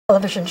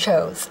television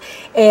shows,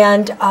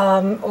 and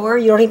or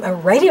you don't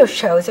even radio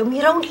shows, and we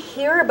don't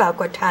hear about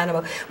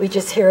Guantanamo. We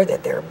just hear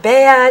that they're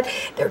bad,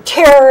 they're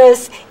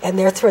terrorists, and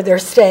that's where they're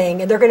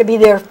staying, and they're going to be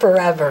there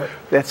forever.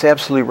 That's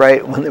absolutely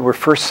right. When they were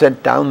first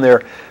sent down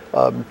there,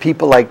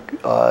 people like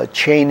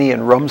Cheney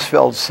and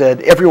Rumsfeld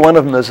said every one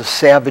of them is a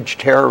savage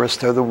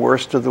terrorist. They're the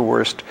worst of the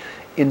worst.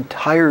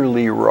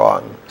 Entirely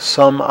wrong.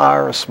 Some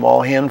are, a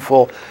small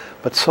handful,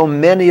 but so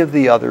many of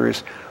the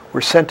others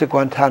were sent to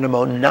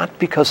Guantanamo not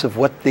because of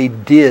what they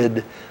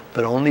did,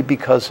 but only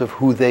because of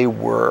who they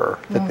were,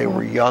 that they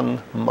were young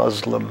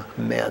Muslim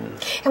men.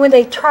 And when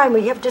they try,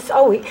 we have just,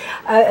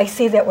 I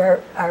see that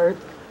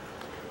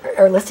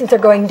our listings are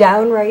going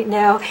down right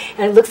now,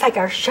 and it looks like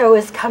our show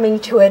is coming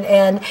to an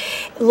end.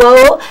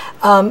 Lowell,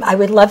 I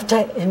would love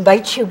to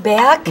invite you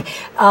back.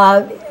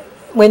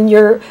 When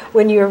you're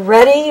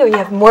ready, or you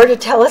have more to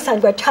tell us on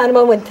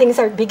Guantanamo, when things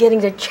are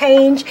beginning to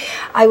change,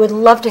 I would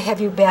love to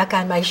have you back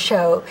on my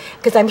show,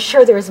 because I'm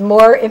sure there's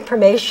more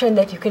information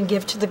that you can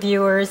give to the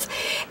viewers,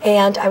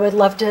 and I would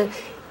love to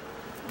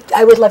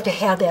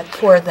have that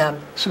for them.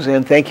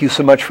 Suzanne, thank you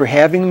so much for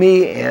having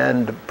me,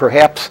 and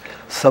perhaps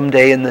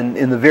someday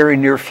in the very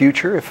near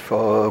future, if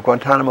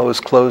Guantanamo is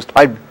closed,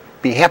 I'd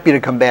be happy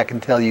to come back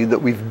and tell you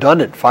that we've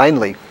done it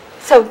finally.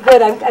 So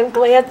good. I'm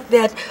glad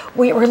that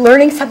we're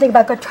learning something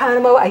about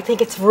Guantanamo. I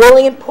think it's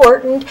really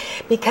important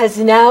because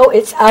now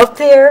it's out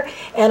there,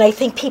 and I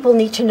think people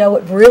need to know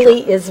what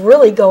really is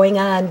really going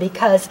on,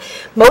 because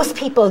most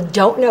people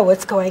don't know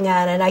what's going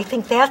on, and I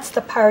think that's the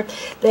part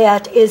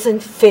that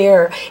isn't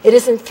fair. It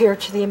isn't fair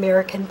to the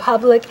American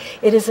public.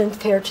 It isn't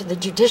fair to the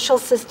judicial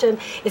system.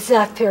 It's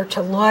not fair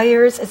to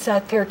lawyers. It's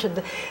not fair to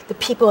the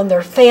people and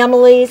their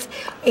families.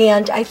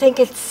 And I think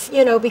it's,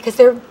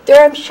 because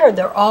I'm sure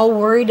they're all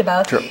worried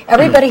about. Sure.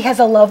 Everybody has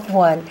a loved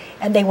one,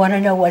 and they want to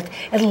know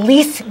at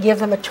least give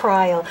them a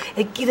trial,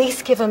 at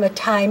least give them a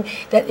time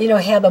that,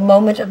 have a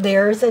moment of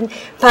theirs and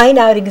find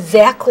out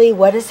exactly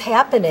what is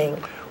happening.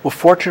 Well,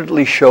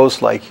 fortunately,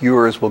 shows like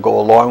yours will go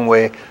a long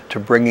way to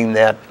bringing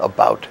that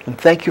about. And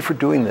thank you for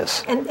doing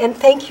this. And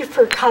thank you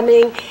for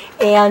coming,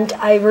 and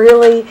I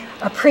really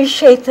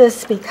appreciate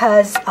this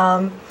because,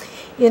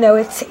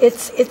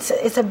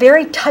 it's a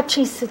very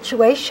touchy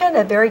situation,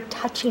 a very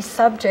touchy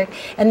subject,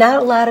 and not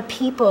a lot of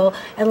people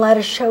and a lot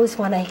of shows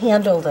want to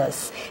handle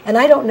this. And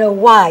I don't know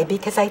why,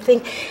 because I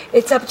think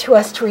it's up to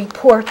us to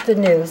report the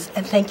news.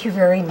 And thank you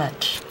very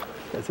much.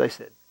 As I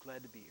said,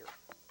 glad to be here.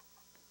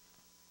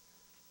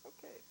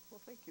 Okay,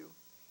 well, thank you.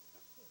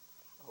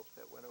 I hope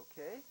that went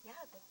okay. Yeah,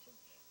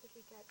 did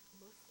we get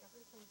most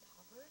everything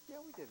covered?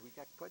 Yeah, we did. We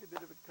got quite a bit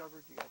of it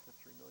covered. You got the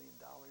 $3 million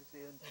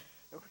in,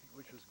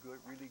 which was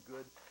good, really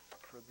good.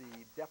 For the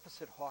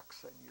deficit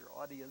hawks in your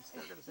audience,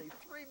 they're going to say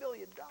 $3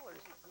 million. Very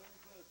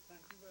good. Thank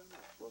you very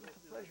much. Well, it's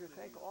a pleasure.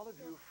 Thank all of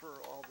you for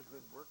all the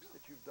good works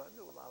that you've done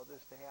to allow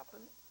this to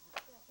happen.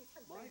 Yeah, he's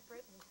from Great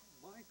Britain.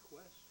 My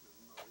question,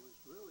 though, is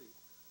really,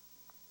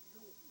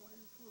 what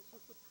influence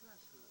does the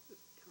press have? This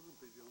can't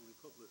be the only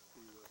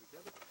publicity you ever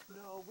get.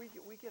 No, we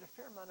get a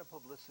fair amount of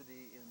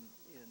publicity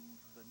in